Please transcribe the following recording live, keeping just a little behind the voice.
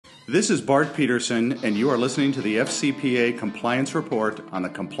This is Bart Peterson, and you are listening to the FCPA Compliance Report on the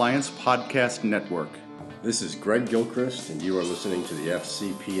Compliance Podcast Network. This is Greg Gilchrist, and you are listening to the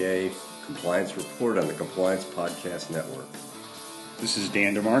FCPA Compliance Report on the Compliance Podcast Network. This is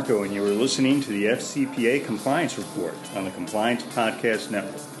Dan DeMarco, and you are listening to the FCPA Compliance Report on the Compliance Podcast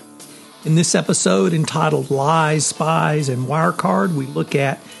Network. In this episode entitled Lies, Spies, and Wirecard, we look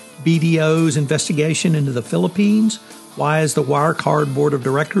at BDO's investigation into the Philippines. Why is the Wirecard Board of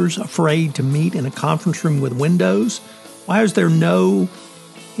Directors afraid to meet in a conference room with windows? Why is there no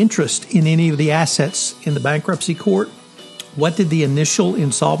interest in any of the assets in the bankruptcy court? What did the initial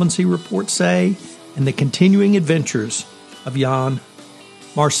insolvency report say? And the continuing adventures of Jan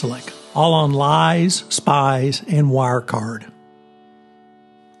Marsalek, all on Lies, Spies, and Wirecard.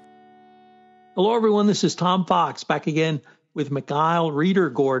 Hello, everyone. This is Tom Fox back again with Mikhail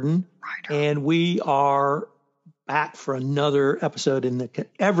Reider-Gordon, and we are back for another episode in the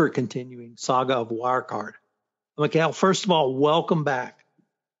ever-continuing saga of Wirecard. Mikhail, first of all, welcome back.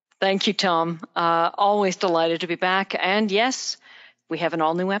 Thank you, Tom. Always delighted to be back. And yes, we have an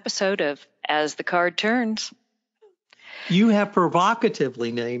all-new episode of As the Card Turns. You have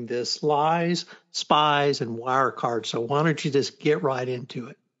provocatively named this Lies, Spies, and Wirecard, so why don't you just get right into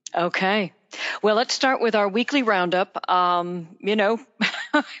it? Okay. Well, let's start with our weekly roundup. We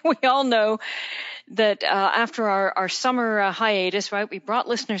all know that after our summer hiatus, right, we brought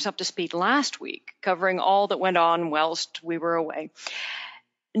listeners up to speed last week, covering all that went on whilst we were away.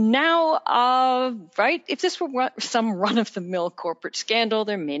 Now, if this were some run-of-the-mill corporate scandal,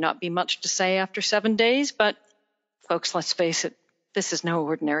 there may not be much to say after 7 days, but folks, let's face it, this is no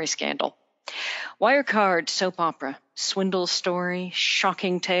ordinary scandal. Wirecard soap opera, swindle story,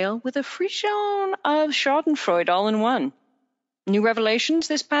 shocking tale with a frisson of schadenfreude all in one. New revelations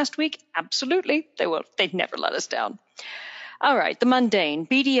this past week? Absolutely. They'd never let us down. All right, the mundane.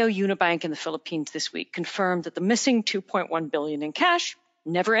 BDO Unibank in the Philippines this week confirmed that the missing $2.1 billion in cash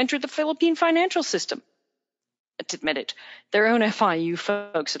never entered the Philippine financial system. Let's admit it, their own FIU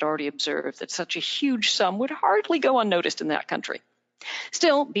folks had already observed that such a huge sum would hardly go unnoticed in that country.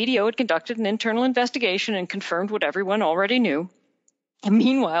 Still, BDO had conducted an internal investigation and confirmed what everyone already knew. And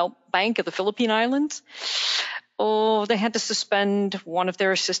meanwhile, Bank of the Philippine Islands, they had to suspend one of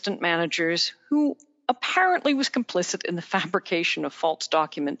their assistant managers who apparently was complicit in the fabrication of false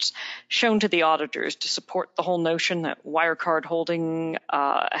documents shown to the auditors to support the whole notion that Wirecard Holding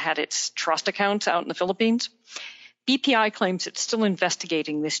had its trust accounts out in the Philippines. BPI claims it's still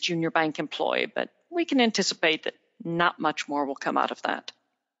investigating this junior bank employee, but we can anticipate that not much more will come out of that.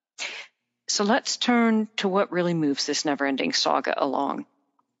 So let's turn to what really moves this never-ending saga along.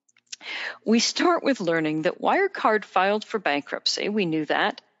 We start with learning that Wirecard filed for bankruptcy. We knew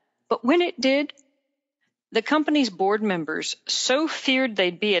that. But when it did, the company's board members so feared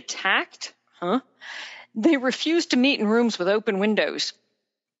they'd be attacked, they refused to meet in rooms with open windows.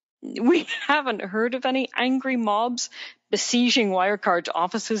 We haven't heard of any angry mobs besieging Wirecard's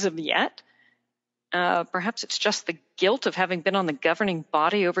offices of yet. Perhaps it's just the guilt of having been on the governing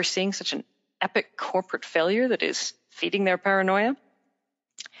body overseeing such an epic corporate failure that is feeding their paranoia.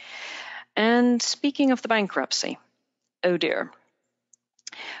 And speaking of the bankruptcy, oh dear.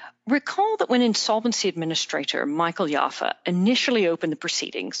 Recall that when Insolvency Administrator Michail initially opened the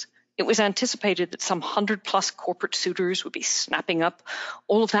proceedings, it was anticipated that some 100-plus corporate suitors would be snapping up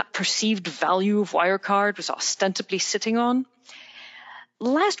all of that perceived value of Wirecard was ostensibly sitting on.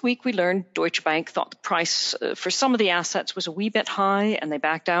 Last week, we learned Deutsche Bank thought the price for some of the assets was a wee bit high, and they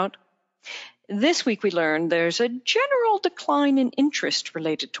backed out. This week, we learned there's a general decline in interest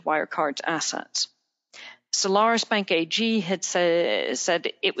related to Wirecard's assets. Solaris Bank AG had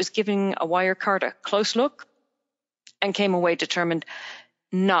said it was giving a Wirecard a close look and came away determined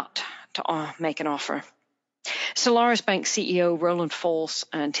not to make an offer. Solaris Bank CEO Roland Fols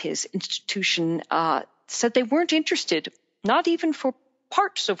and his institution said they weren't interested, not even for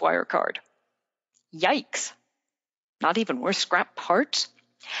parts of Wirecard. Yikes. Not even worth scrap parts?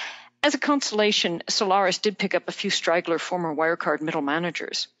 As a consolation, Solaris did pick up a few straggler former Wirecard middle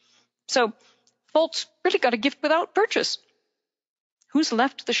managers. So, Foltz really got a gift without purchase. Who's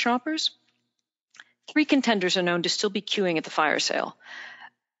left the shoppers? 3 contenders are known to still be queuing at the fire sale.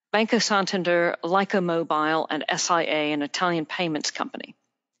 Banco Santander, Leica Mobile, and SIA, an Italian payments company.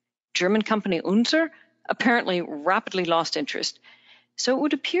 German company Unser apparently rapidly lost interest, so it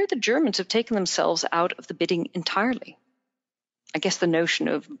would appear the Germans have taken themselves out of the bidding entirely. I guess the notion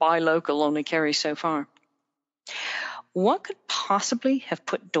of buy local only carries so far. What could possibly have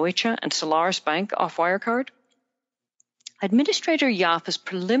put Deutsche and Solaris Bank off Wirecard? Administrator Jaffe's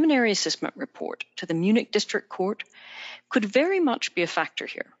preliminary assessment report to the Munich District Court could very much be a factor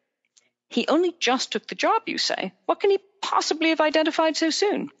here. He only just took the job, you say. What can he possibly have identified so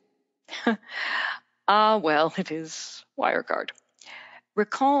soon? Well, it is Wirecard.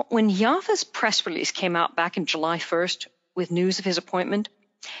 Recall when Java's press release came out back in July 1st with news of his appointment,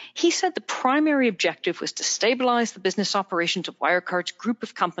 he said the primary objective was to stabilize the business operations of Wirecard's group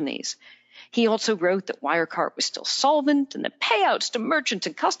of companies. He also wrote that Wirecard was still solvent and that payouts to merchants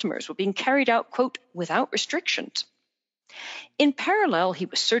and customers were being carried out, quote, without restrictions. In parallel, he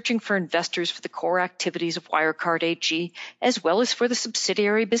was searching for investors for the core activities of Wirecard AG, as well as for the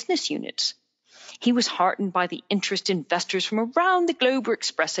subsidiary business units. He was heartened by the interest investors from around the globe were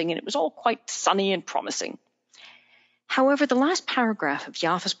expressing, and it was all quite sunny and promising. However, the last paragraph of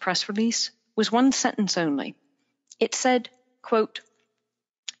Java's press release was one sentence only. It said, quote,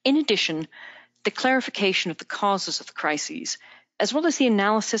 in addition, the clarification of the causes of the crises, as well as the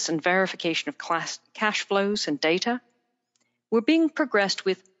analysis and verification of cash flows and data, were being progressed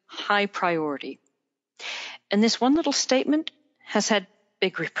with high priority. And this one little statement has had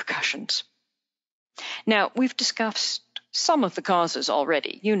big repercussions. Now, we've discussed some of the causes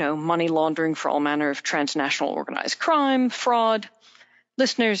already. Money laundering for all manner of transnational organized crime, fraud.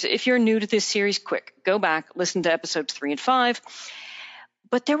 Listeners, if you're new to this series, quick, go back, listen to episodes 3 and 5.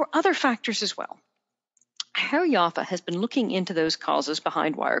 But there were other factors as well. Java has been looking into those causes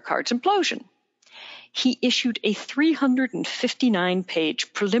behind Wirecard's implosion. He issued a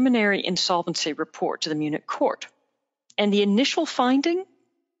 359-page preliminary insolvency report to the Munich court. And the initial finding?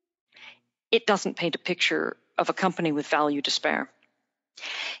 It doesn't paint a picture of a company with value to spare.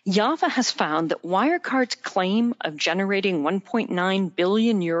 Java has found that Wirecard's claim of generating 1.9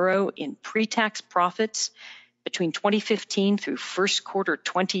 billion euro in pre-tax profits between 2015 through first quarter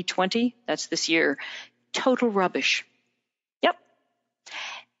 2020, that's this year, total rubbish. Yep.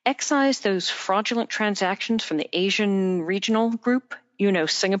 Excise those fraudulent transactions from the Asian regional group,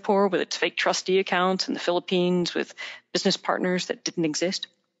 Singapore with its fake trustee accounts and the Philippines with business partners that didn't exist.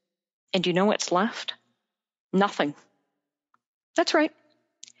 And you know what's left? Nothing. That's right.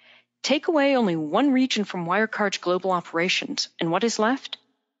 Take away only one region from Wirecard's global operations, and what is left?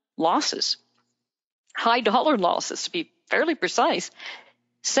 Losses. High dollar losses, to be fairly precise.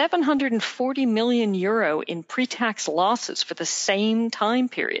 740 million euro in pre-tax losses for the same time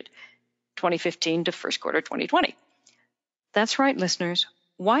period, 2015 to first quarter 2020. That's right, listeners.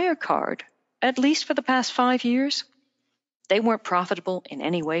 Wirecard, at least for the past 5 years, they weren't profitable in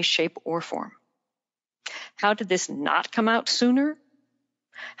any way, shape, or form. How did this not come out sooner?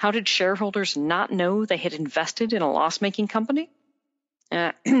 How did shareholders not know they had invested in a loss-making company?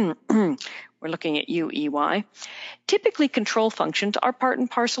 We're looking at you, EY. Typically, control functions are part and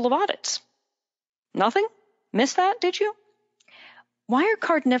parcel of audits. Nothing? Missed that, did you?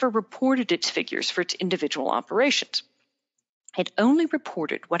 Wirecard never reported its figures for its individual operations. It only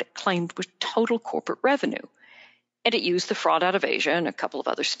reported what it claimed was total corporate revenue, and it used the fraud out of Asia and a couple of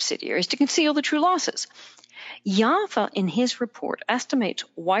other subsidiaries to conceal the true losses. Java, in his report, estimates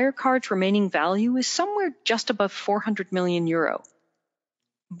Wirecard's remaining value is somewhere just above 400 million euro.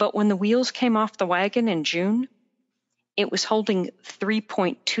 But when the wheels came off the wagon in June, it was holding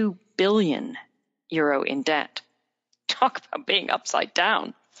 3.2 billion euro in debt. Talk about being upside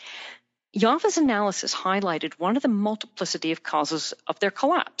down. Java's analysis highlighted one of the multiplicity of causes of their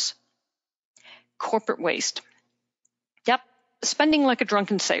collapse. Corporate waste. Yep, spending like a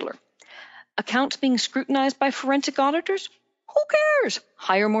drunken sailor. Accounts being scrutinized by forensic auditors? Who cares?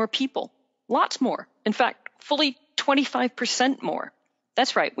 Hire more people. Lots more. In fact, fully 25% more.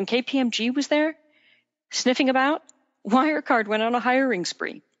 That's right, when KPMG was there, sniffing about, Wirecard went on a hiring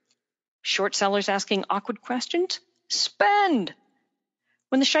spree. Short sellers asking awkward questions? Spend!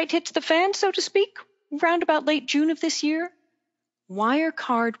 When the shite hits the fan, so to speak, round about late June of this year,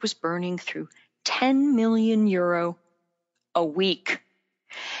 Wirecard was burning through 10 million euro a week.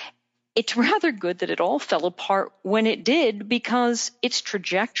 It's rather good that it all fell apart when it did, because its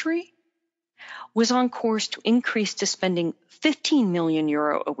trajectory was on course to increase to spending 15 million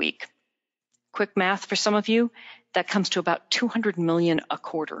euro a week. Quick math for some of you, that comes to about 200 million a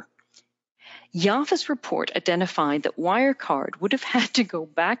quarter. Java's report identified that Wirecard would have had to go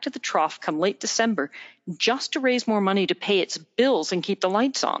back to the trough come late December just to raise more money to pay its bills and keep the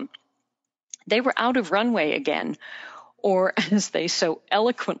lights on. They were out of runway again, or as they so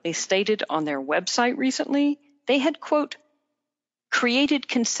eloquently stated on their website recently, they had, quote, created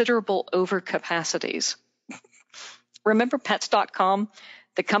considerable overcapacities. Remember Pets.com,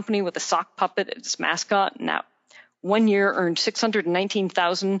 the company with a sock puppet as its mascot? Now, 1 year earned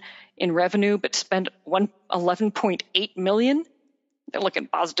 $619,000 in revenue, but spent $11.8 million. They're looking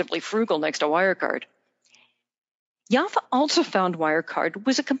positively frugal next to Wirecard. Jaffa also found Wirecard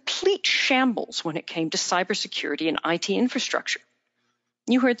was a complete shambles when it came to cybersecurity and IT infrastructure.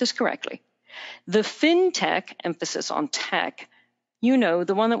 You heard this correctly. The fintech, emphasis on tech,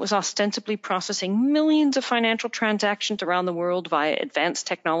 the one that was ostensibly processing millions of financial transactions around the world via advanced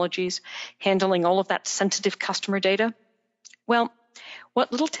technologies, handling all of that sensitive customer data. Well,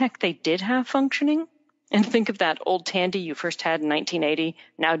 what little tech they did have functioning, and think of that old Tandy you first had in 1980,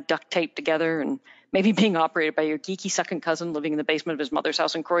 now duct taped together and maybe being operated by your geeky second cousin living in the basement of his mother's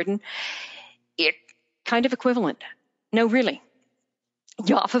house in Croydon. It kind of equivalent. No, really.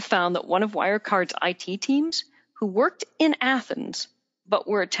 Jaffa found that one of Wirecard's IT teams, who worked in Athens but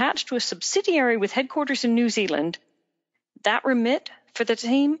were attached to a subsidiary with headquarters in New Zealand, that remit for the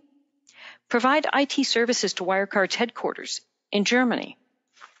team, provide IT services to Wirecard's headquarters in Germany.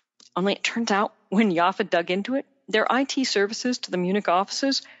 Only it turns out when Jaffa dug into it, their IT services to the Munich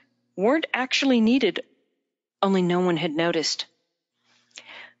offices weren't actually needed, only no one had noticed.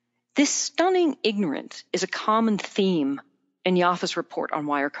 This stunning ignorance is a common theme in Jaffa's report on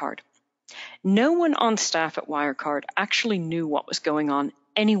Wirecard. No one on staff at Wirecard actually knew what was going on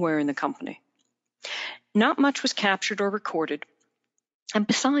anywhere in the company. Not much was captured or recorded, and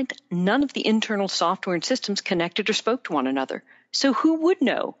besides, none of the internal software and systems connected or spoke to one another. So who would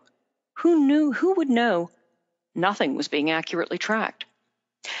know? Who would know nothing was being accurately tracked?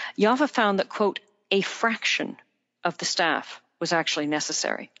 Jaffa found that, quote, a fraction of the staff was actually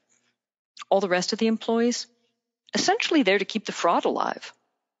necessary. All the rest of the employees, essentially there to keep the fraud alive.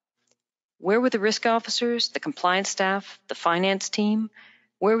 Where were the risk officers, the compliance staff, the finance team?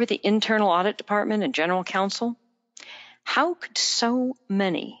 Where were the internal audit department and general counsel? How could so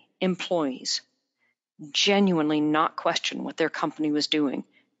many employees genuinely not question what their company was doing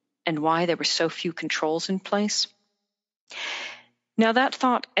and why there were so few controls in place? Now that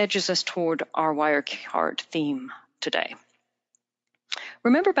thought edges us toward our Wirecard theme today.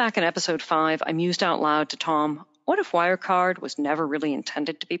 Remember back in episode 5, I mused out loud to Tom, what if Wirecard was never really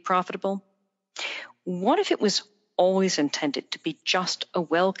intended to be profitable? What if it was always intended to be just a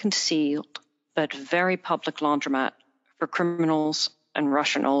well-concealed but very public laundromat for criminals and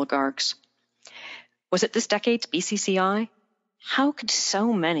Russian oligarchs? Was it this decade's BCCI? How could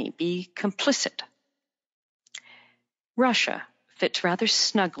so many be complicit? Russia fits rather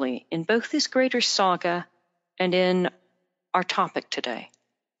snugly in both this greater saga and in our topic today.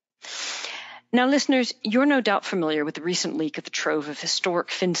 Now, listeners, you're no doubt familiar with the recent leak of the trove of historic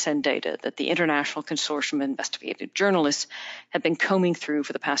FinCEN data that the International Consortium of Investigative Journalists have been combing through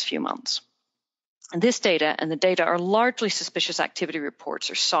for the past few months. And this data and the data are largely suspicious activity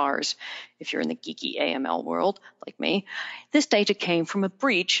reports, or SARs, if you're in the geeky AML world like me. This data came from a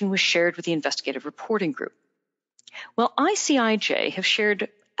breach and was shared with the Investigative Reporting Group. Well, ICIJ have shared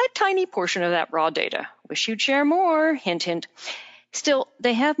a tiny portion of that raw data. Wish you'd share more, hint, hint. Still,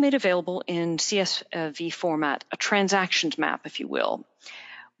 they have made available in CSV format a transactions map, if you will,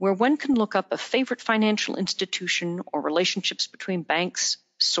 where one can look up a favorite financial institution or relationships between banks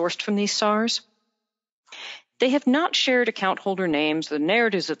sourced from these SARs. They have not shared account holder names, the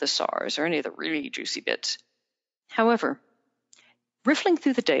narratives of the SARs, or any of the really juicy bits. However, riffling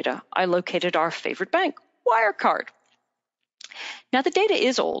through the data, I located our favorite bank, Wirecard. Now, the data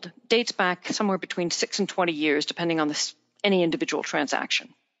is old, dates back somewhere between 6 and 20 years, depending on any individual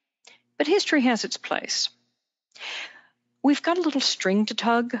transaction. But history has its place. We've got a little string to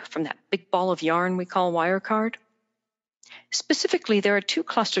tug from that big ball of yarn we call Wirecard. Specifically, there are 2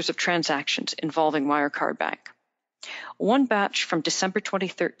 clusters of transactions involving Wirecard Bank. One batch from December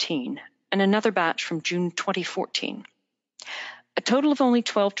 2013 and another batch from June 2014. A total of only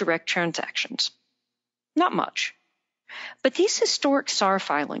 12 direct transactions. Not much. But these historic SAR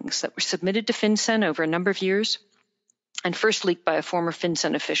filings that were submitted to FinCEN over a number of years and first leaked by a former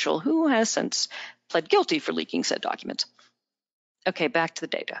FinCEN official who has since pled guilty for leaking said documents. Okay, back to the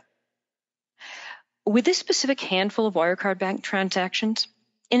data. With this specific handful of Wirecard Bank transactions,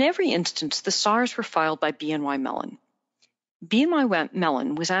 in every instance, the SARs were filed by BNY Mellon. BNY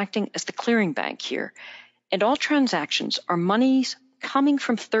Mellon was acting as the clearing bank here, and all transactions are monies coming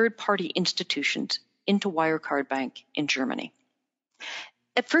from third-party institutions into Wirecard Bank in Germany.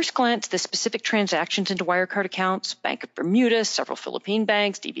 At first glance, the specific transactions into Wirecard accounts, Bank of Bermuda, several Philippine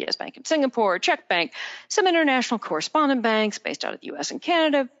banks, DBS Bank in Singapore, Czech Bank, some international correspondent banks based out of the U.S. and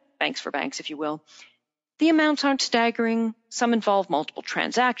Canada, banks for banks, if you will. The amounts aren't staggering. Some involve multiple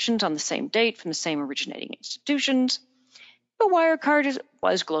transactions on the same date from the same originating institutions. But Wirecard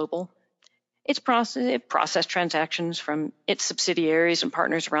was global. It processed transactions from its subsidiaries and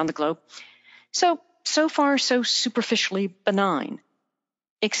partners around the globe. So far, so superficially benign.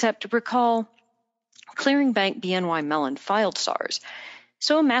 Except recall, Clearing bank BNY Mellon filed SARS,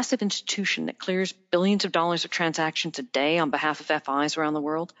 so a massive institution that clears billions of dollars of transactions a day on behalf of FIs around the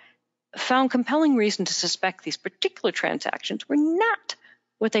world, found compelling reason to suspect these particular transactions were not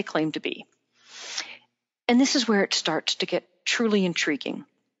what they claimed to be. And this is where it starts to get truly intriguing.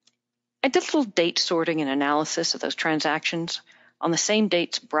 I did a little date sorting and analysis of those transactions on the same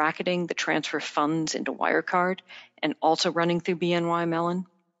dates bracketing the transfer of funds into Wirecard and also running through BNY Mellon.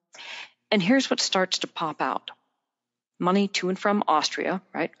 And here's what starts to pop out. Money to and from Austria,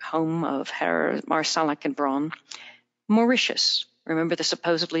 right, home of Herr Marsalek and Braun. Mauritius, remember the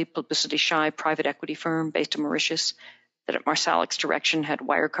supposedly publicity-shy private equity firm based in Mauritius that at Marsalek's direction had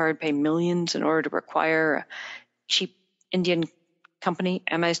Wirecard pay millions in order to acquire a cheap Indian company,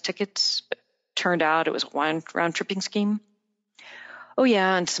 MS Tickets, but turned out it was a round-tripping scheme. Oh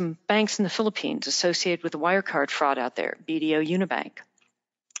yeah, and some banks in the Philippines associated with the Wirecard fraud out there, BDO Unibank.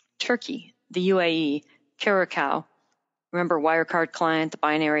 Turkey, the UAE, Curacao. Remember Wirecard client, the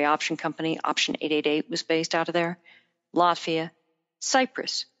binary option company, Option 888 was based out of there. Latvia,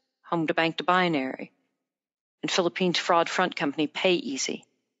 Cyprus, home to bank to binary. And Philippines fraud front company, PayEasy.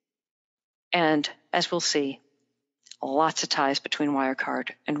 And as we'll see, lots of ties between Wirecard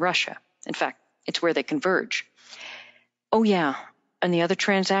and Russia. In fact, it's where they converge. Oh yeah, and the other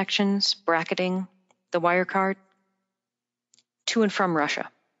transactions bracketing the Wirecard to and from Russia.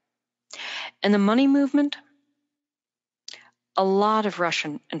 And the money movement, a lot of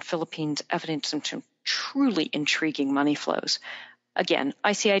Russian and Philippines evidence of some truly intriguing money flows. Again,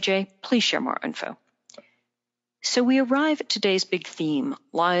 ICIJ, please share more info. So we arrive at today's big theme,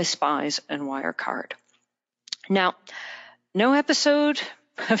 lies, spies, and Wirecard. Now, no episode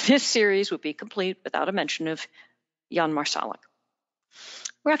of this series would be complete without a mention of Jan Marsalek.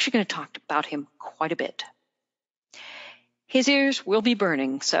 We're actually going to talk about him quite a bit. His ears will be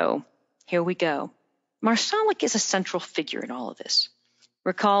burning, so here we go. Marsalek is a central figure in all of this.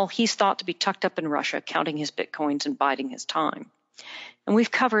 Recall, he's thought to be tucked up in Russia, counting his bitcoins and biding his time. And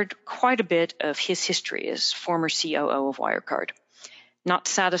we've covered quite a bit of his history as former COO of Wirecard. Not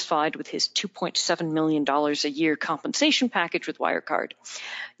satisfied with his $2.7 million a year compensation package with Wirecard,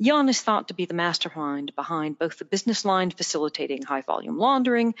 Jan is thought to be the mastermind behind both the business line facilitating high-volume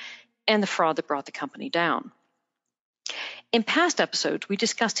laundering and the fraud that brought the company down. In past episodes, we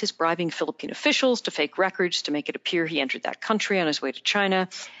discussed his bribing Philippine officials to fake records to make it appear he entered that country on his way to China,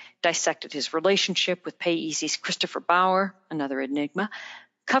 dissected his relationship with PayEasy's Christopher Bauer, another enigma,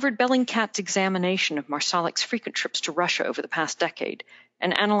 covered Bellingcat's examination of Marsalek's frequent trips to Russia over the past decade,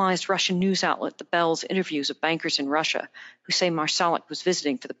 and analyzed Russian news outlet The Bell's interviews of bankers in Russia who say Marsalek was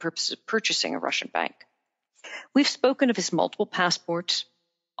visiting for the purpose of purchasing a Russian bank. We've spoken of his multiple passports,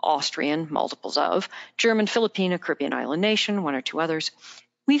 Austrian, multiples of, German, Filipino, Caribbean island nation, one or two others.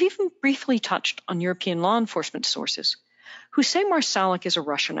 We've even briefly touched on European law enforcement sources who say Marsalek is a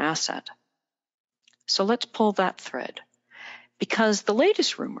Russian asset. So let's pull that thread, because the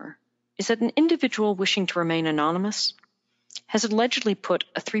latest rumor is that an individual wishing to remain anonymous has allegedly put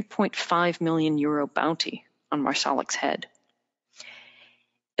a 3.5 million euro bounty on Marsalek's head.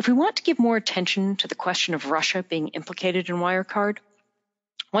 If we want to give more attention to the question of Russia being implicated in Wirecard,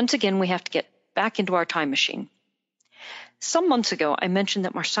 once again we have to get back into our time machine. Some months ago, I mentioned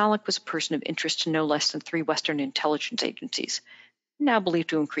that Marsalek was a person of interest to no less than 3 Western intelligence agencies, now believed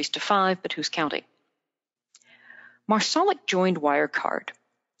to increase to 5, but who's counting? Marsalek joined Wirecard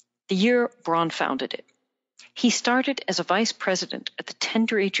the year Braun founded it. He started as a vice president at the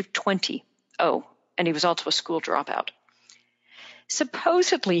tender age of 20. Oh, and he was also a school dropout.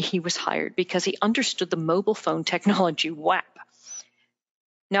 Supposedly, he was hired because he understood the mobile phone technology WAP.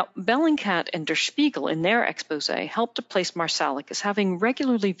 Now, Bellingcat and Der Spiegel in their expose helped to place Marsalek as having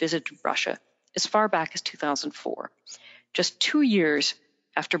regularly visited Russia as far back as 2004, just 2 years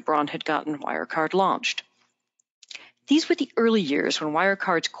after Braun had gotten Wirecard launched. These were the early years when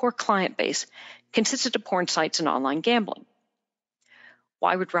Wirecard's core client base consisted of porn sites and online gambling.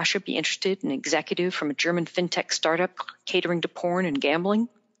 Why would Russia be interested in an executive from a German fintech startup catering to porn and gambling?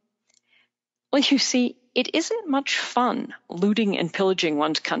 Well, you see, it isn't much fun looting and pillaging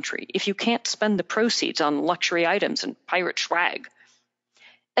one's country if you can't spend the proceeds on luxury items and pirate swag.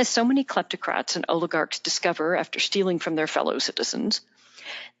 As so many kleptocrats and oligarchs discover after stealing from their fellow citizens,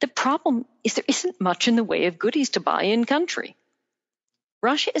 the problem is there isn't much in the way of goodies to buy in country.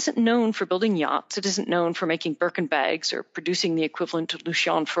 Russia isn't known for building yachts. It isn't known for making Birkin bags or producing the equivalent of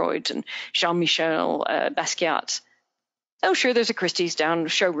Lucien Freud's and Jean-Michel Basquiat's. Oh, sure, there's a Christie's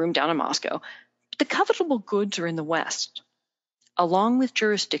showroom down in Moscow, but the covetable goods are in the West, along with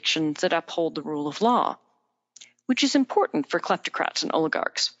jurisdictions that uphold the rule of law, which is important for kleptocrats and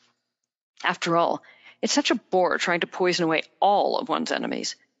oligarchs. After all, It's such a bore trying to poison away all of one's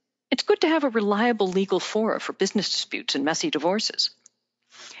enemies. It's good to have a reliable legal fora for business disputes and messy divorces.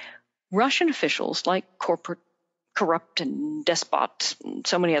 Russian officials, like corporate, corrupt, and despots in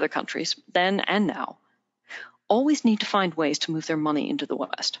so many other countries, then and now, always need to find ways to move their money into the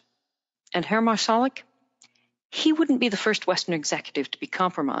West. And Herr Marsalek? He wouldn't be the first Western executive to be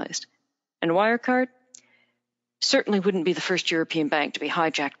compromised. And Wirecard? Certainly wouldn't be the first European bank to be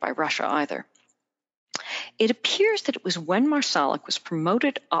hijacked by Russia either. It appears that it was when Marsalek was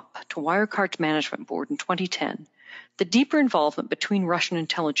promoted up to Wirecard's management board in 2010, the deeper involvement between Russian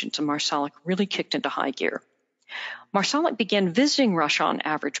intelligence and Marsalek really kicked into high gear. Marsalek began visiting Russia on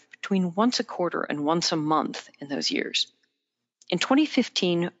average between once a quarter and once a month in those years. In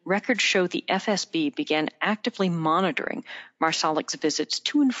 2015, records show the FSB began actively monitoring Marsalek's visits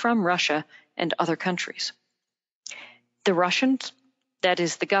to and from Russia and other countries. The Russians, that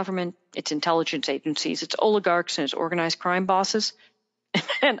is the government, its intelligence agencies, its oligarchs, and its organized crime bosses,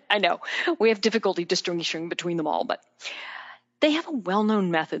 and I know we have difficulty distinguishing between them all, but they have a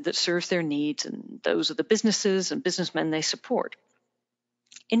well-known method that serves their needs and those of the businesses and businessmen they support.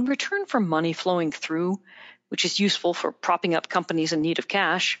 In return for money flowing through, which is useful for propping up companies in need of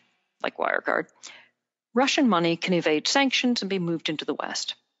cash, like Wirecard, Russian money can evade sanctions and be moved into the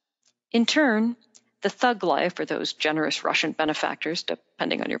West. In turn, the thug life, or those generous Russian benefactors,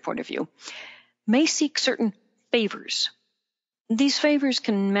 depending on your point of view, may seek certain favors. These favors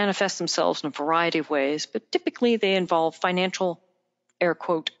can manifest themselves in a variety of ways, but typically they involve financial, air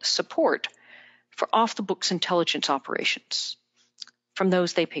quote, support for off-the-books intelligence operations from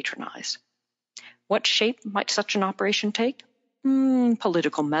those they patronize. What shape might such an operation take?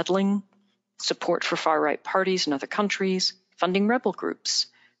 Political meddling, support for far-right parties in other countries, funding rebel groups,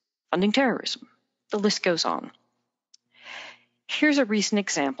 funding terrorism. The list goes on. Here's a recent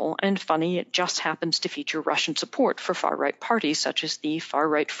example, and funny, it just happens to feature Russian support for far-right parties such as the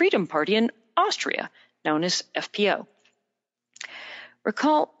Far-Right Freedom Party in Austria, known as FPO.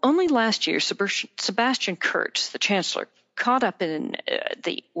 Recall, only last year, Sebastian Kurz, the chancellor, caught up in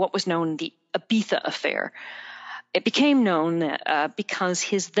what was known the Ibiza affair. It became known because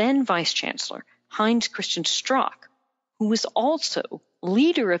his then vice-chancellor, Heinz Christian Strack, who was also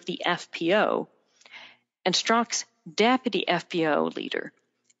leader of the FPO, and Strack's deputy FPO leader,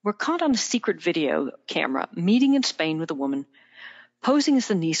 were caught on a secret video camera meeting in Spain with a woman, posing as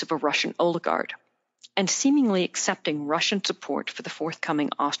the niece of a Russian oligarch, and seemingly accepting Russian support for the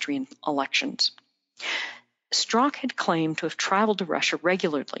forthcoming Austrian elections. Strack had claimed to have traveled to Russia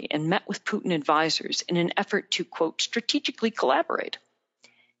regularly and met with Putin advisors in an effort to, quote, strategically collaborate.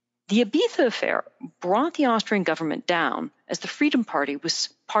 The Ibiza affair brought the Austrian government down as the Freedom Party was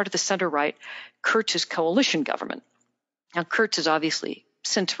part of the center-right Kurz's coalition government. Now, Kurz has obviously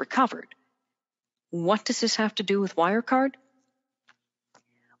since recovered. What does this have to do with Wirecard?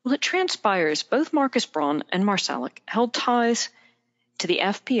 Well, it transpires both Marcus Braun and Marsalek held ties to the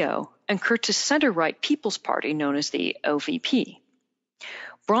FPO and Kurz's center-right People's Party known as the OVP.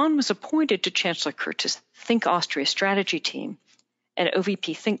 Braun was appointed to Chancellor Kurz's Think Austria strategy team, an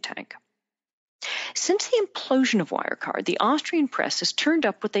OVP think tank. Since the implosion of Wirecard, the Austrian press has turned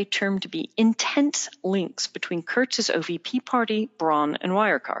up what they term to be intense links between Kurz's OVP party, Braun, and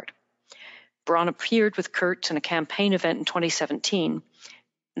Wirecard. Braun appeared with Kurz in a campaign event in 2017.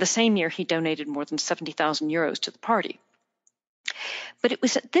 The same year, he donated more than 70,000 euros to the party. But it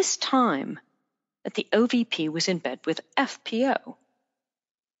was at this time that the OVP was in bed with FPO.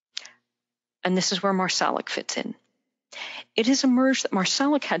 And this is where Marsalek fits in. It has emerged that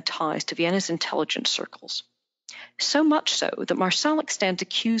Marsalek had ties to Vienna's intelligence circles, so much so that Marsalek stands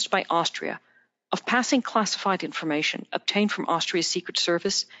accused by Austria of passing classified information obtained from Austria's Secret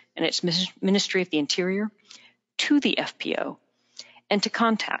Service and its Ministry of the Interior to the FPO and to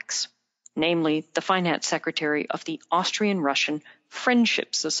contacts, namely the finance secretary of the Austrian-Russian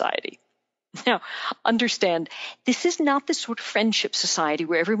Friendship Society. Now, understand, this is not the sort of friendship society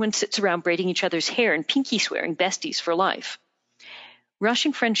where everyone sits around braiding each other's hair and pinky swearing besties for life.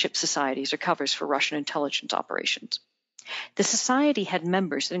 Russian friendship societies are covers for Russian intelligence operations. The society had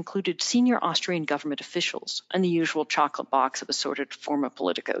members that included senior Austrian government officials and the usual chocolate box of assorted former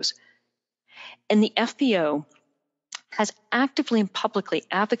politicos. And the FPO has actively and publicly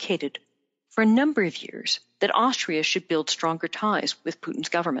advocated for a number of years that Austria should build stronger ties with Putin's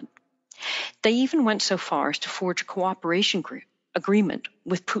government. They even went so far as to forge a cooperation agreement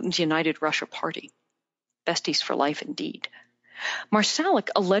with Putin's United Russia Party. Besties for life indeed. Marsalek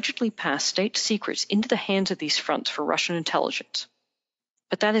allegedly passed state secrets into the hands of these fronts for Russian intelligence.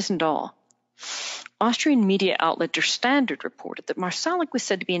 But that isn't all. Austrian media outlet Der Standard reported that Marsalek was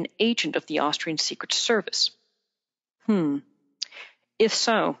said to be an agent of the Austrian Secret Service. If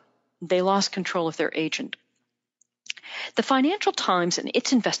so, they lost control of their agent. The Financial Times, in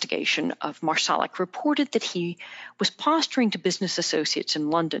its investigation of Marsalek, reported that he was posturing to business associates in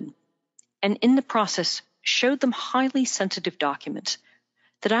London, and in the process showed them highly sensitive documents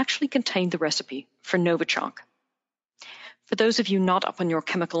that actually contained the recipe for Novichok. For those of you not up on your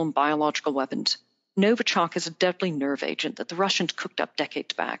chemical and biological weapons, Novichok is a deadly nerve agent that the Russians cooked up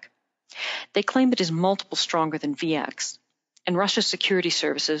decades back. They claim it is multiple stronger than VX, and Russia's security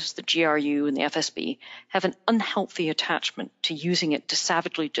services, the GRU and the FSB, have an unhealthy attachment to using it to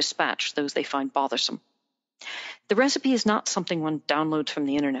savagely dispatch those they find bothersome. The recipe is not something one downloads from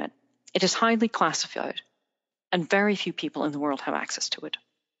the internet. It is highly classified, and very few people in the world have access to it.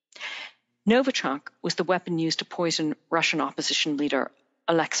 Novichok was the weapon used to poison Russian opposition leader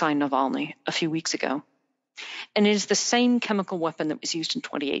Alexei Navalny a few weeks ago, and it is the same chemical weapon that was used in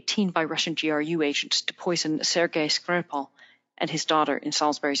 2018 by Russian GRU agents to poison Sergei Skripal and his daughter in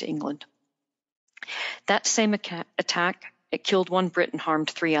Salisbury, England. That same attack, it killed one Brit and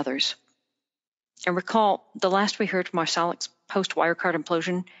harmed 3 others. And recall, the last we heard from Marsalek's post-Wirecard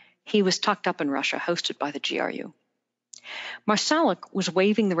implosion, he was tucked up in Russia, hosted by the GRU. Marsalek was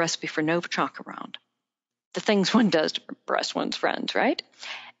waving the recipe for Novichok around, the things one does to impress one's friends, right?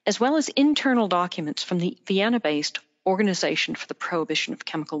 As well as internal documents from the Vienna-based Organization for the Prohibition of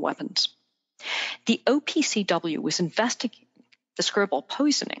Chemical Weapons. The OPCW was investigating the Skripal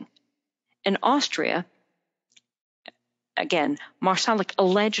poisoning, and Austria, again, Marsalek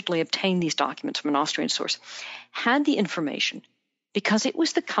allegedly obtained these documents from an Austrian source, had the information because it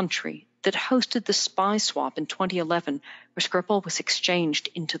was the country that hosted the Spies swap in 2011 where Skripal was exchanged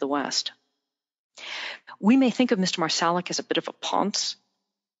into the West. We may think of Mr. Marsalek as a bit of a ponce,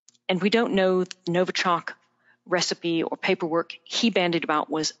 and we don't know the Novichok recipe or paperwork he bandied about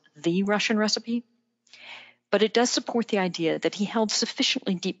was the Russian recipe, but it does support the idea that he held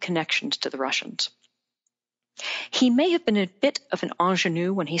sufficiently deep connections to the Russians. He may have been a bit of an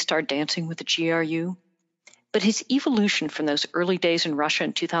ingenue when he started dancing with the GRU, but his evolution from those early days in Russia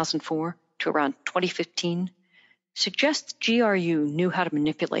in 2004 to around 2015 suggests GRU knew how to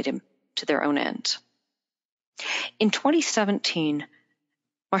manipulate him to their own ends. In 2017,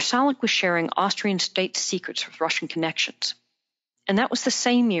 Marsalek was sharing Austrian state secrets with Russian connections, and that was the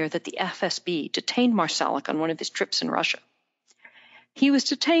same year that the FSB detained Marsalek on one of his trips in Russia. He was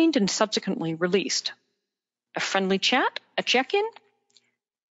detained and subsequently released. A friendly chat? A check-in?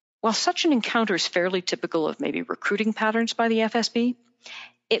 While such an encounter is fairly typical of maybe recruiting patterns by the FSB,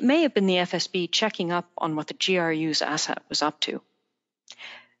 it may have been the FSB checking up on what the GRU's asset was up to.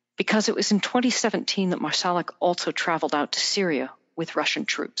 Because it was in 2017 that Marsalek also traveled out to Syria with Russian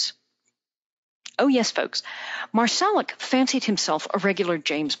troops. Oh yes, folks, Marsalek fancied himself a regular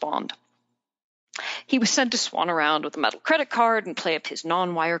James Bond. He was said to swan around with a metal credit card and play up his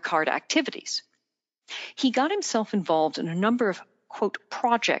non-Wirecard activities. He got himself involved in a number of, quote,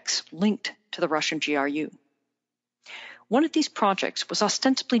 projects linked to the Russian GRU. One of these projects was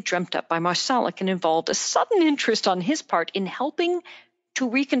ostensibly dreamt up by Marsalek and involved a sudden interest on his part in helping to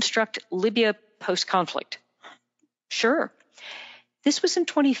reconstruct Libya post-conflict. Sure, this was in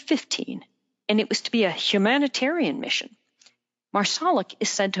 2015, and it was to be a humanitarian mission. Marsalek is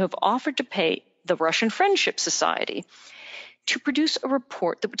said to have offered to pay the Russian Friendship Society to produce a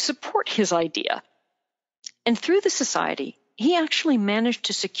report that would support his idea. And through the society, he actually managed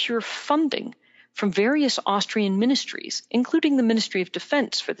to secure funding from various Austrian ministries, including the Ministry of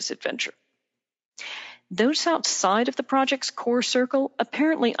Defense, for this adventure. Those outside of the project's core circle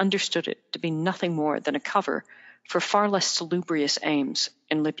apparently understood it to be nothing more than a cover for far less salubrious aims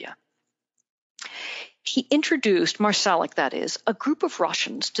in Libya. He introduced, Marsalek that is, a group of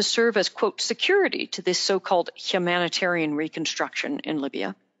Russians to serve as, quote, security to this so-called humanitarian reconstruction in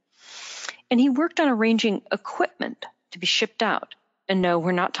Libya. And he worked on arranging equipment to be shipped out. And no,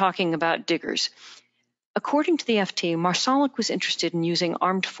 we're not talking about diggers. According to the FT, Marsalek was interested in using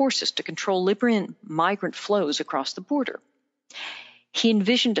armed forces to control Libyan migrant flows across the border. He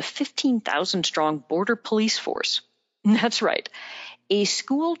envisioned a 15,000-strong border police force. That's right, a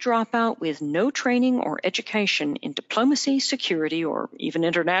school dropout with no training or education in diplomacy, security, or even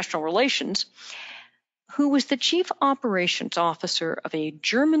international relations, who was the chief operations officer of a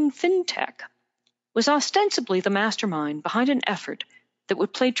German fintech, was ostensibly the mastermind behind an effort that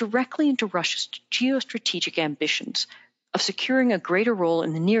would play directly into Russia's geostrategic ambitions of securing a greater role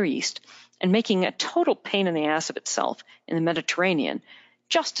in the Near East and making a total pain in the ass of itself in the Mediterranean,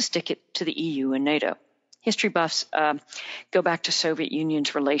 just to stick it to the EU and NATO. History buffs go back to Soviet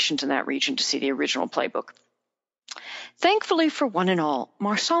Union's relations in that region to see the original playbook. Thankfully for one and all,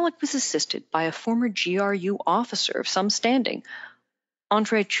 Marsalek was assisted by a former GRU officer of some standing,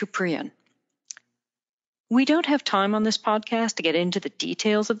 Andrei Chupryan. We don't have time on this podcast to get into the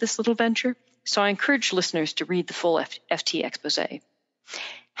details of this little venture, so I encourage listeners to read the full FT expose.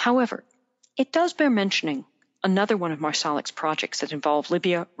 However, it does bear mentioning another one of Marsalek's projects that involved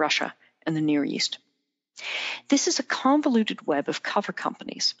Libya, Russia, and the Near East. This is a convoluted web of cover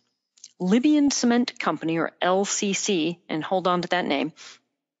companies. Libyan Cement Company, or LCC, and hold on to that name,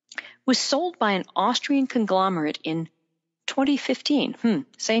 was sold by an Austrian conglomerate in 2015,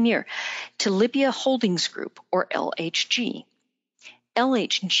 same year, to Libya Holdings Group, or LHG.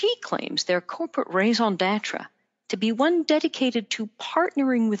 LHG claims their corporate raison d'etre to be one dedicated to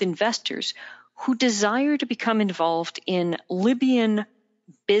partnering with investors who desire to become involved in Libyan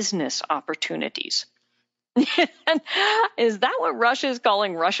business opportunities. Is that what Russia is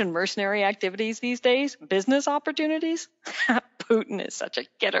calling Russian mercenary activities these days? Business opportunities? Putin is such a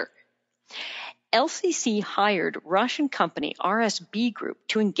kidder. LCC hired Russian company RSB Group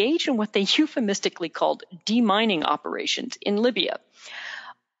to engage in what they euphemistically called demining operations in Libya.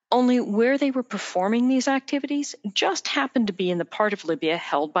 Only where they were performing these activities just happened to be in the part of Libya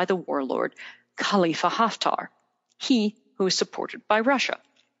held by the warlord Khalifa Haftar, he who is supported by Russia.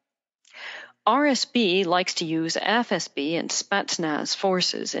 RSB likes to use FSB and Spetsnaz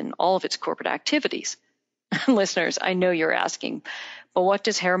forces in all of its corporate activities. Listeners, I know you're asking, but what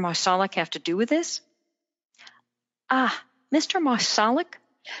does Herr Marsalek have to do with this? Mr. Marsalek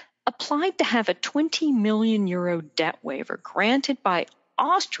applied to have a 20 million euro debt waiver granted by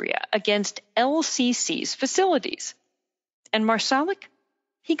Austria against LCC's facilities. And Marsalek,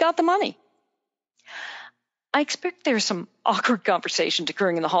 he got the money. I expect there's some awkward conversations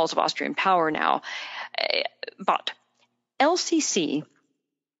occurring in the halls of Austrian power now, but LCC,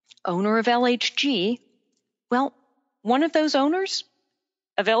 owner of LHG, well, one of those owners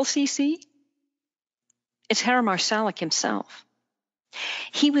of LCC is Herr Marsalek himself.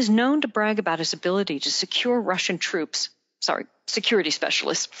 He was known to brag about his ability to secure Russian security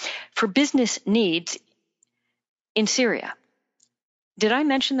specialists for business needs in Syria. Did I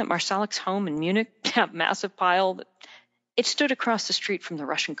mention that Marsalek's home in Munich, that massive pile, it stood across the street from the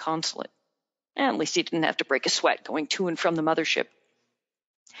Russian consulate? At least he didn't have to break a sweat going to and from the mothership.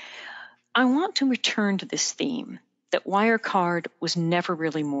 I want to return to this theme that Wirecard was never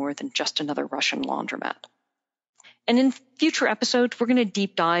really more than just another Russian laundromat. And in future episodes, we're going to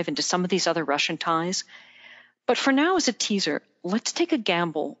deep dive into some of these other Russian ties. But for now, as a teaser, let's take a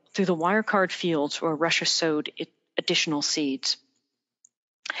gamble through the Wirecard fields where Russia sowed additional seeds.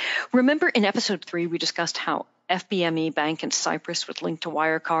 Remember in episode 3, we discussed how FBME Bank in Cyprus was linked to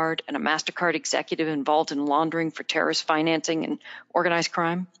Wirecard and a MasterCard executive involved in laundering for terrorist financing and organized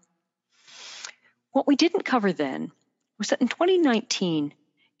crime? What we didn't cover then was that in 2019,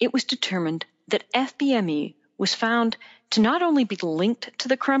 it was determined that FBME was found to not only be linked to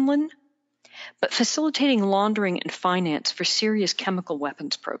the Kremlin, but facilitating laundering and finance for Syria's chemical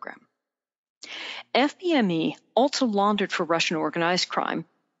weapons program. FBME also laundered for Russian organized crime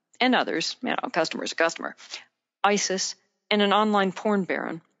and others, customer's a customer, ISIS, and an online porn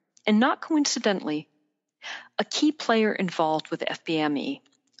baron, and not coincidentally, a key player involved with FBME,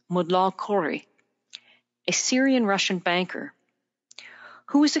 Mullah Khoury, a Syrian-Russian banker,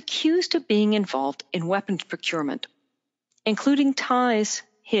 who was accused of being involved in weapons procurement, including ties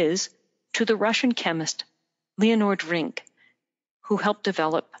to the Russian chemist Leonid Rink, who helped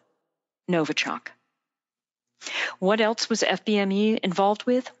develop Novichok. What else was FBME involved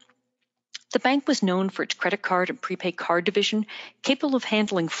with? The bank was known for its credit card and prepaid card division, capable of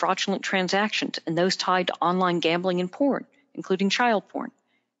handling fraudulent transactions and those tied to online gambling and porn, including child porn,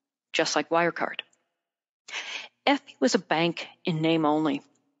 just like Wirecard. FB was a bank in name only.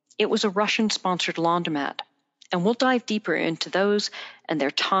 It was a Russian-sponsored laundromat, and we'll dive deeper into those and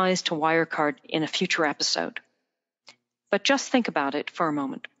their ties to Wirecard in a future episode. But just think about it for a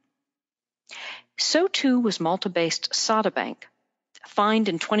moment. So too was Malta-based Sada Bank, fined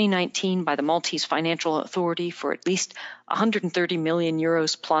in 2019 by the Maltese Financial Authority for at least 130 million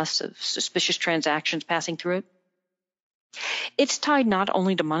euros plus of suspicious transactions passing through it. It's tied not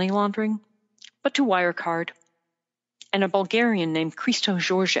only to money laundering, but to Wirecard, and a Bulgarian named Christo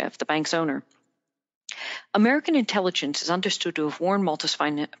Georgiev, the bank's owner. American intelligence is understood to have warned Malta's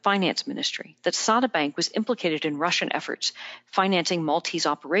finance ministry that Sada Bank was implicated in Russian efforts financing Maltese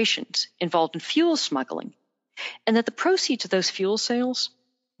operations involved in fuel smuggling, and that the proceeds of those fuel sales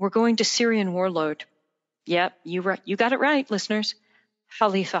were going to Syrian warlord, yep, you got it right, listeners,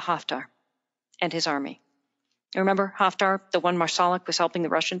 Khalifa Haftar and his army. Remember Haftar, the one Marsalek was helping the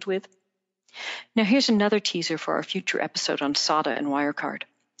Russians with? Now here's another teaser for our future episode on SADA and Wirecard.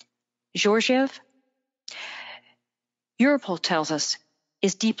 Georgiev, Europol tells us,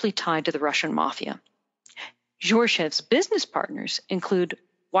 is deeply tied to the Russian mafia. Georgiev's business partners include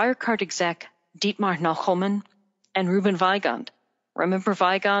Wirecard exec Dietmar Nochelmann and Ruben Weigand. Remember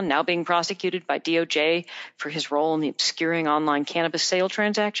Weigand, now being prosecuted by DOJ for his role in the obscuring online cannabis sale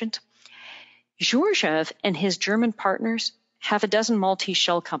transactions? Georgiev and his German partners have a dozen Maltese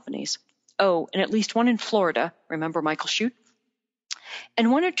shell companies. Oh, and at least one in Florida, remember Michael Shute?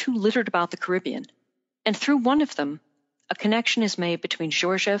 And one or two littered about the Caribbean. And through one of them, a connection is made between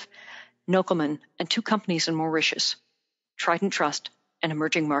Georgiev, Nochelmann, and two companies in Mauritius, Trident Trust and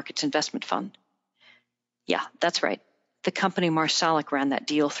Emerging Markets Investment Fund. Yeah, that's right. The company Marsalek ran that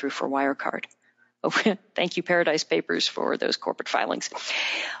deal through for Wirecard. Oh, thank you, Paradise Papers, for those corporate filings.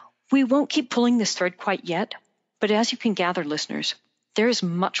 We won't keep pulling this thread quite yet, but as you can gather, listeners, there is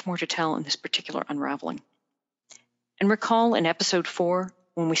much more to tell in this particular unraveling. And recall in episode 4,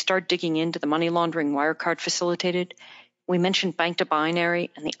 when we start digging into the money laundering Wirecard facilitated, we mentioned bank to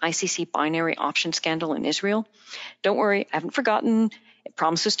binary and the ICC binary option scandal in Israel. Don't worry, I haven't forgotten. It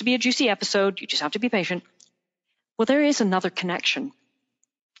promises to be a juicy episode. You just have to be patient. Well, there is another connection,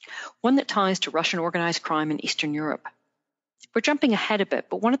 one that ties to Russian organized crime in Eastern Europe. We're jumping ahead a bit,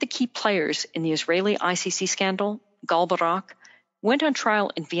 but one of the key players in the Israeli ICC scandal, Gal Barak, went on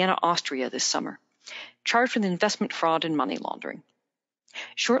trial in Vienna, Austria this summer, charged with investment fraud and money laundering.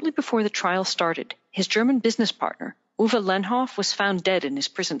 Shortly before the trial started, his German business partner, Uwe Lenhoff, was found dead in his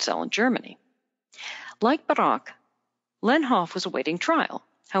prison cell in Germany. Like Barak, Lenhoff was awaiting trial.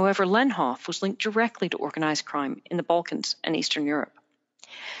 However, Lenhoff was linked directly to organized crime in the Balkans and Eastern Europe.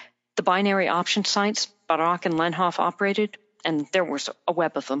 The binary option sites Barak and Lenhoff operated, and there was a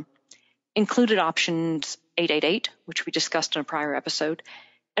web of them, included options 888, which we discussed in a prior episode,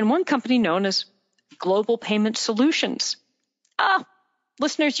 and one company known as Global Payment Solutions. Ah,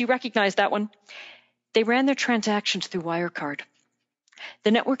 listeners, you recognize that one. They ran their transactions through Wirecard.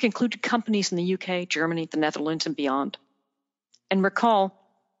 The network included companies in the UK, Germany, the Netherlands, and beyond. And recall,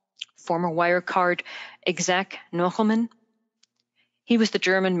 former Wirecard exec Nochelmann, he was the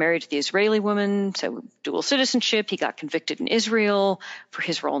German married to the Israeli woman, so dual citizenship. He got convicted in Israel for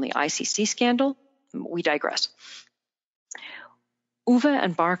his role in the ICC scandal. We digress. Uwe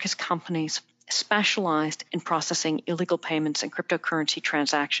and Barak's companies specialized in processing illegal payments and cryptocurrency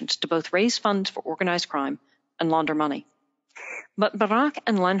transactions to both raise funds for organized crime and launder money. But Barak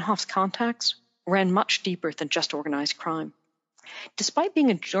and Lenhoff's contacts ran much deeper than just organized crime. Despite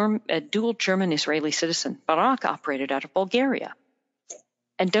being a dual German-Israeli citizen, Barak operated out of Bulgaria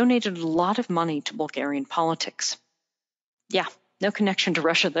and donated a lot of money to Bulgarian politics. Yeah, no connection to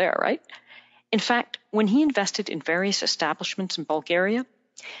Russia there, right? In fact, when he invested in various establishments in Bulgaria,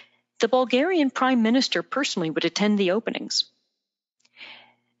 the Bulgarian prime minister personally would attend the openings.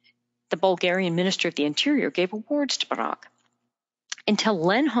 The Bulgarian minister of the interior gave awards to Barak. Until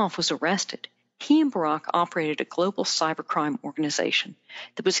Lenhoff was arrested, he and Barak operated a global cybercrime organization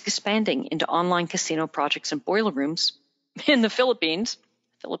that was expanding into online casino projects and boiler rooms in the Philippines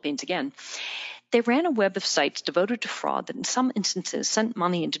again. They ran a web of sites devoted to fraud that in some instances sent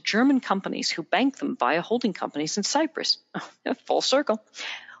money into German companies who banked them via holding companies in Cyprus. Full circle.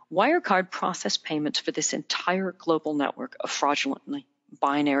 Wirecard processed payments for this entire global network of fraudulently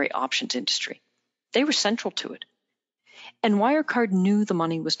binary options industry. They were central to it. And Wirecard knew the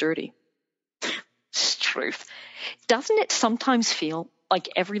money was dirty. It's truth. Doesn't it sometimes feel like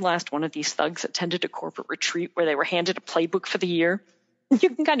every last one of these thugs attended a corporate retreat where they were handed a playbook for the year? You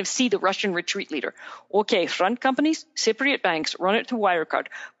can kind of see the Russian retreat leader. Okay, front companies, Cypriot banks, run it through Wirecard.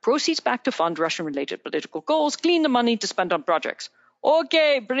 Proceeds back to fund Russian-related political goals, clean the money to spend on projects.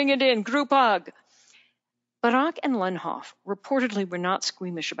 Okay, bring it in, group hug. Barak and Lenhoff reportedly were not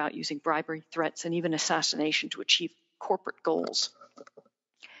squeamish about using bribery, threats, and even assassination to achieve corporate goals.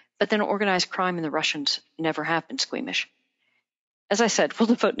 But then organized crime and the Russians never have been squeamish. As I said, we'll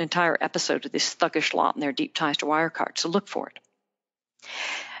devote an entire episode to this thuggish lot and their deep ties to Wirecard, so look for it.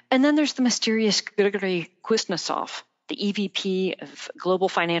 And then there's the mysterious Grigory Kuznetsov, the EVP of Global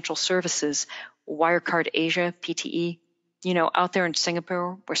Financial Services, Wirecard Asia, PTE, out there in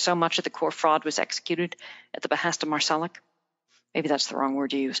Singapore where so much of the core fraud was executed at the behest of Marsalek. Maybe that's the wrong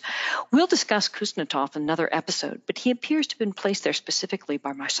word to use. We'll discuss Kuznetsov in another episode, but he appears to have been placed there specifically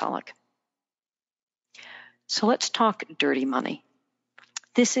by Marsalek. So let's talk dirty money.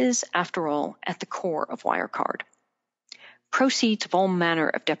 This is, after all, at the core of Wirecard. Proceeds of all manner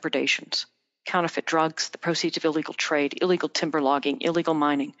of depredations, counterfeit drugs, the proceeds of illegal trade, illegal timber logging, illegal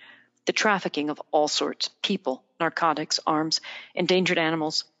mining, the trafficking of all sorts, people, narcotics, arms, endangered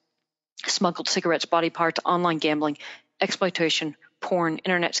animals, smuggled cigarettes, body parts, online gambling, exploitation, porn,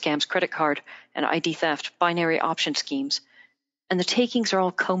 internet scams, credit card and ID theft, binary option schemes. And the takings are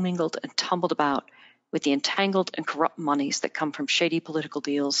all commingled and tumbled about with the entangled and corrupt monies that come from shady political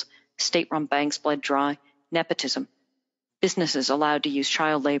deals, state-run banks bled dry, nepotism, businesses allowed to use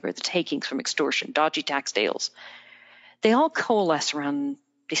child labor, the takings from extortion, dodgy tax deals. They all coalesce around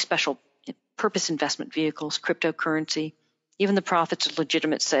these special purpose investment vehicles, cryptocurrency, even the profits of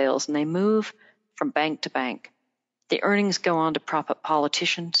legitimate sales, and they move from bank to bank. The earnings go on to prop up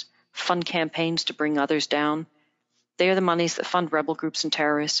politicians, fund campaigns to bring others down. They are the monies that fund rebel groups and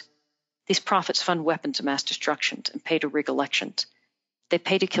terrorists. These profits fund weapons of mass destruction and pay to rig elections. They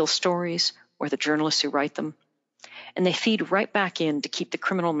pay to kill stories or the journalists who write them. And they feed right back in to keep the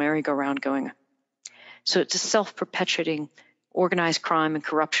criminal merry-go-round going. So it's a self-perpetuating, organized crime and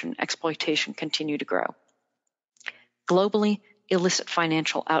corruption, exploitation continue to grow. Globally, illicit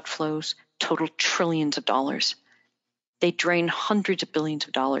financial outflows total trillions of dollars. They drain hundreds of billions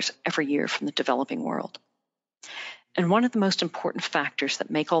of dollars every year from the developing world. And one of the most important factors that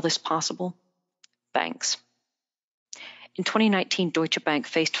make all this possible, banks. In 2019, Deutsche Bank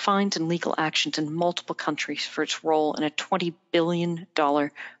faced fines and legal actions in multiple countries for its role in a $20 billion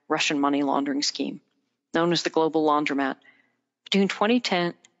Russian money laundering scheme, known as the Global Laundromat. Between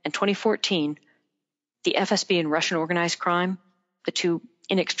 2010 and 2014, the FSB and Russian organized crime, the two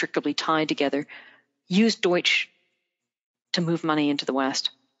inextricably tied together, used Deutsche to move money into the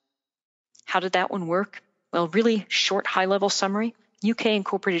West. How did that one work? Well, really short, high-level summary. UK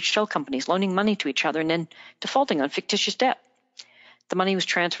incorporated shell companies loaning money to each other and then defaulting on fictitious debt. The money was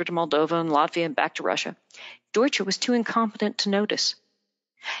transferred to Moldova and Latvia and back to Russia. Deutsche was too incompetent to notice.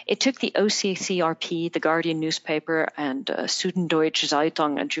 It took the OCCRP, the Guardian newspaper, and Süddeutsche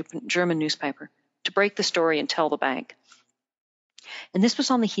Zeitung, a German newspaper, to break the story and tell the bank. And this was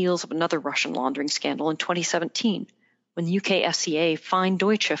on the heels of another Russian laundering scandal in 2017, when the UK FCA fined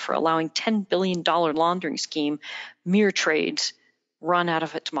Deutsche for allowing $10 billion laundering scheme, mere trades, run out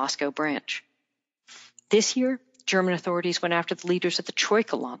of its Moscow branch. This year, German authorities went after the leaders of the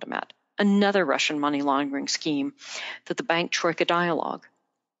Troika Laundromat, another Russian money laundering scheme through the Bank-Troika dialogue.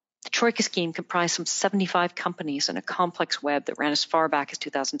 The Troika scheme comprised some 75 companies in a complex web that ran as far back as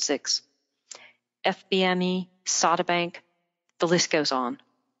 2006. FBME, Sada Bank, the list goes on.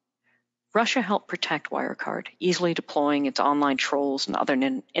 Russia helped protect Wirecard, easily deploying its online trolls and other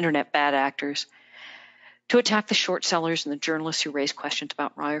internet bad actors to attack the short sellers and the journalists who raised questions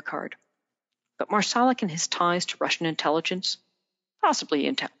about Wirecard. But Marsalek and his ties to Russian intelligence,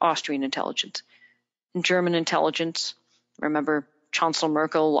 possibly Austrian intelligence, and German intelligence, remember Chancellor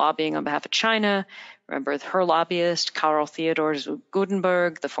Merkel lobbying on behalf of China, remember her lobbyist, Karl Theodor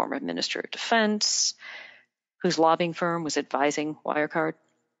Gutenberg, the former Minister of Defense, whose lobbying firm was advising Wirecard.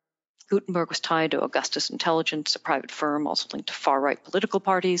 Gutenberg was tied to Augustus Intelligence, a private firm also linked to far-right political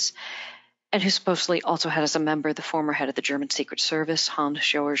parties, and who supposedly also had as a member the former head of the German Secret Service,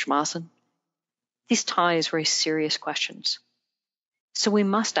 Hans-Georg Maaßen. These ties raise serious questions. So we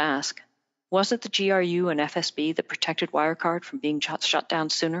must ask, was it the GRU and FSB that protected Wirecard from being shut down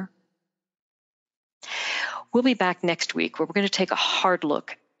sooner? We'll be back next week where we're going to take a hard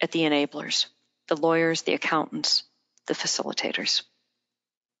look at the enablers, the lawyers, the accountants, the facilitators.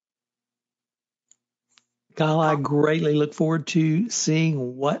 Kyle, I greatly look forward to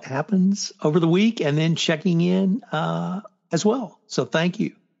seeing what happens over the week and then checking in as well. So thank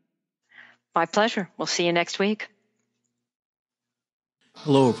you. My pleasure. We'll see you next week.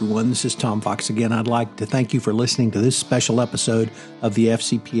 Hello, everyone. This is Tom Fox again. I'd like to thank you for listening to this special episode of the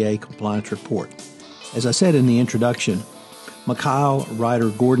FCPA Compliance Report. As I said in the introduction, Mikhail,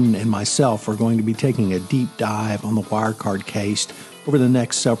 Reider-Gordon, and myself are going to be taking a deep dive on the Wirecard case over the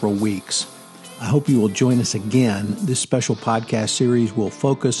next several weeks. I hope you will join us again. This special podcast series will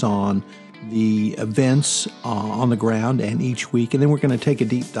focus on the events on the ground and each week, and then we're going to take a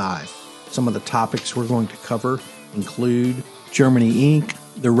deep dive. Some of the topics we're going to cover include Germany Inc.,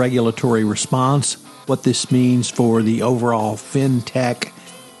 the regulatory response, what this means for the overall fintech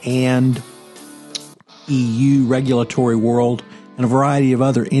and EU regulatory world, and a variety of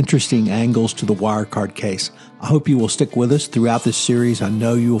other interesting angles to the Wirecard case. I hope you will stick with us throughout this series. I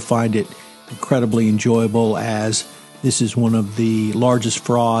know you will find it incredibly enjoyable, as this is one of the largest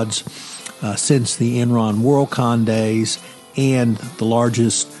frauds since the Enron WorldCon days and the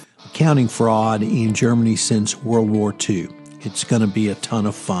largest accounting fraud in Germany since World War II. It's going to be a ton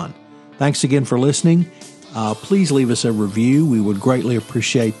of fun. Thanks again for listening. Please leave us a review. We would greatly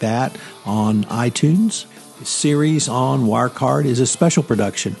appreciate that on iTunes. This series on Wirecard is a special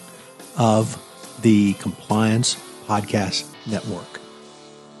production of the Compliance Podcast Network.